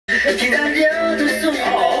Hey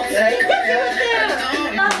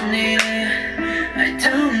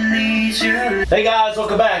guys,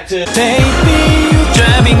 welcome back to Baby, you're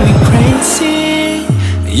driving me crazy.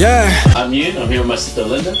 Yeah. I'm Yoon, I'm here with my sister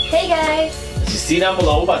Linda. Hey guys. As you see down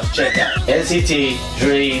below, we're about to check out NCT,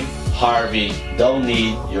 Dream, HRVY, Don't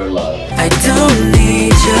Need Your Love. I don't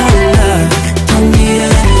need your love. Don't need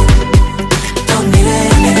it. Don't need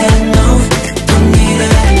it, no. Don't need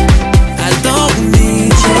it. I don't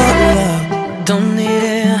need your love. Don't need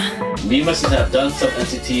it. Me and my sister have done some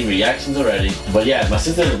NCT reactions already. But yeah, my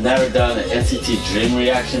sister has never done an NCT Dream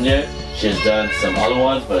reaction yet. She has done some other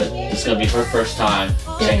ones, but it's gonna be her first time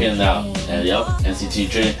checking it out. And yep, NCT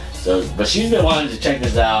Dream. So, but she's been wanting to check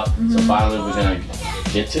this out. So finally we're gonna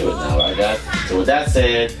get to it now, right guys? So with that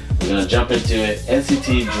said, we're gonna jump into it.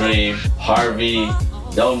 NCT Dream, HRVY,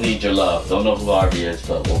 Don't Need Your Love. Don't know who HRVY is,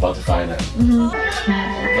 but we're about to find out.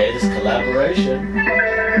 Okay, this collaboration.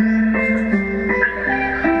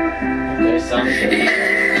 Okay, sounds good.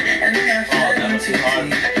 Oh, that was hard.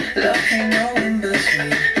 Love ain't no in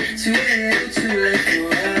between. Too little, too late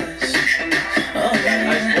for us. Oh,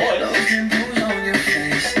 nice voice. Those dimples on your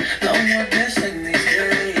face. No more guessing these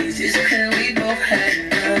days. It's clear we both had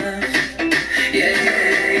enough.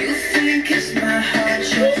 Yeah, you think it's my heart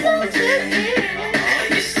you're holding.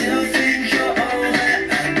 You still think you're all that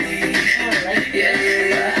I need.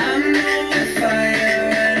 Yeah, I'm on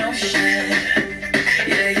fire and ocean.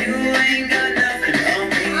 Yeah, you ain't got nothing on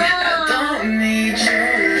me. I don't need your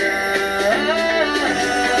love.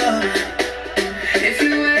 If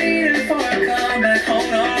you're waiting for a comeback,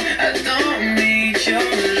 hold on. I don't need your love.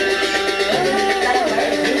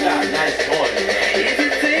 You got a nice voice. If you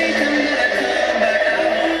think I'm gonna come back,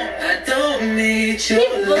 I don't need your He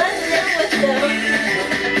love. blends in with them.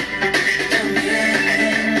 Don't need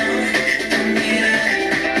it, no, don't need it.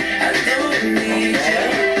 I don't need your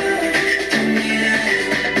love. Don't need it,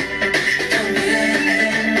 don't need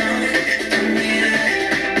it, no, don't need it.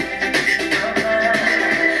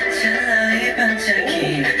 전화에 반짝인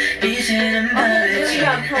이제는 말해줘.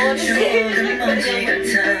 조금 먼지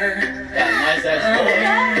같아. Got a nice ass voice.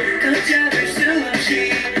 걷잡을 수 없이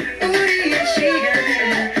우리의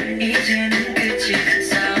시간은 이제는 끝이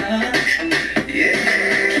났어.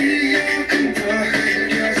 기억은 더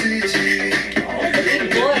흐려지지. 감이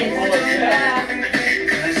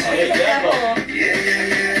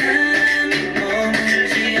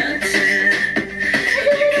머물지 않듯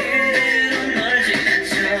그대로 널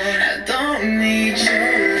지나쳐. I don't need your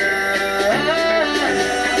love.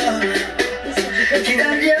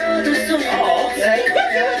 기다려도 소용없을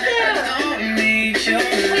거야. I don't need your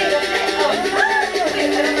love.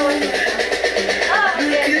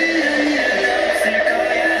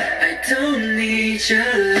 I don't need your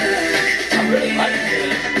love. I really like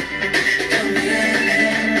this. Don't need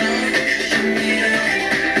it, no, don't need it.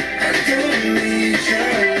 I don't need your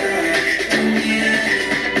love. Don't need it,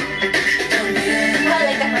 don't need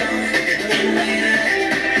it, no, don't need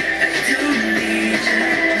it. I don't need your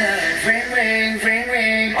love. Ring, ring, ring,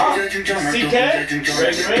 ring. CK?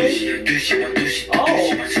 Ring, ring? Oh.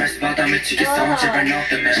 미치겠어. 제발 너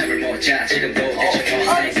때문에 잠을 못 자. 지금도 대충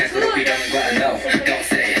생각으로 이러는 거야. No, don't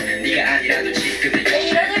say it. 네가 아니라도 지금 내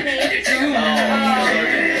옆에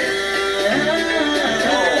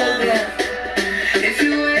If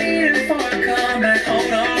you're waiting for a comeback,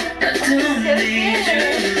 hold on. I don't need your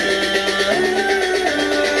love.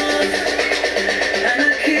 난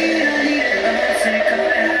그냥 이래만 쓸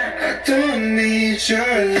거야. I don't need your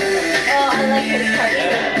love. Oh, I like this part.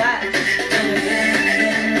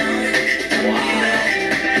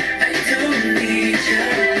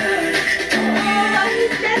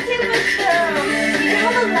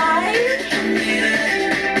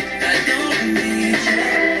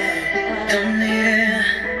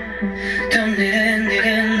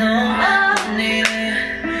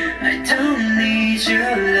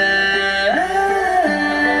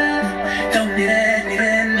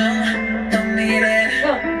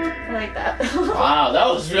 Like that. Wow, that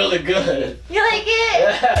was really good. You like it?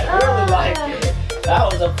 Yeah, I really like it. That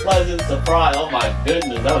was a pleasant surprise. Oh my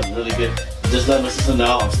goodness, that was really good. Just let my sister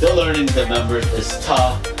know, I'm still learning the members. It's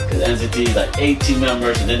tough because NCT is like 18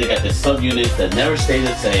 members, and then they got this subunits that never stay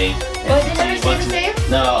the same. But they never stay the same?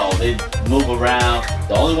 No, they move around.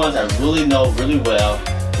 The only ones I really know really well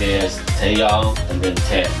is Taeyong and then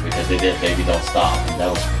Ten, because they did Baby Don't Stop, and that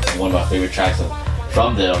was one of my favorite tracks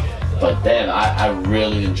from them. But then I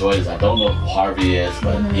really enjoyed this. I don't know who HRVY is,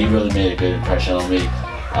 but he really made a good impression on me.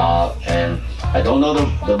 And I don't know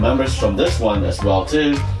the members from this one as well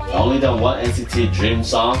too. I only done one NCT Dream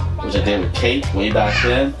song, which I did with Kate way back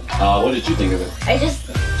then. What did you think of it?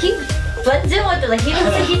 He blends in with it. Like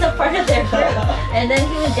he's a part of their group. And then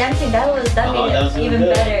he was dancing. That made it really even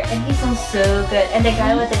good. better. And he sounds so good. And the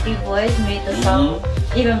guy with the deep voice made the song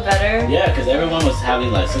even better. Yeah, because everyone was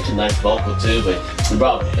having like such a nice vocal too, but he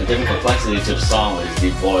brought a different complexity to the song with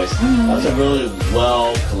his deep voice. That was a really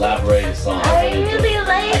well collaborated song. I really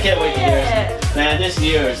like it. I can't wait to hear it. Man, this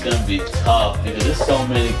year is gonna be tough because there's so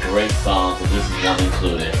many great songs, and this is one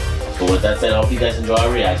included. But with that said, I hope you guys enjoy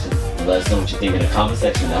our reaction. And let us know what you think in the comment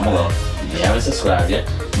section down below. If you haven't subscribed yet,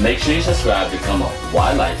 make sure you subscribe to become a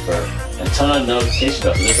Ylifer and turn on the notification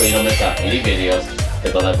bell so this way you don't miss out any videos.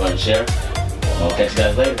 Hit the like button, share. And we'll catch you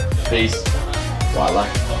guys later. Peace.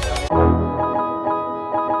 Ylife.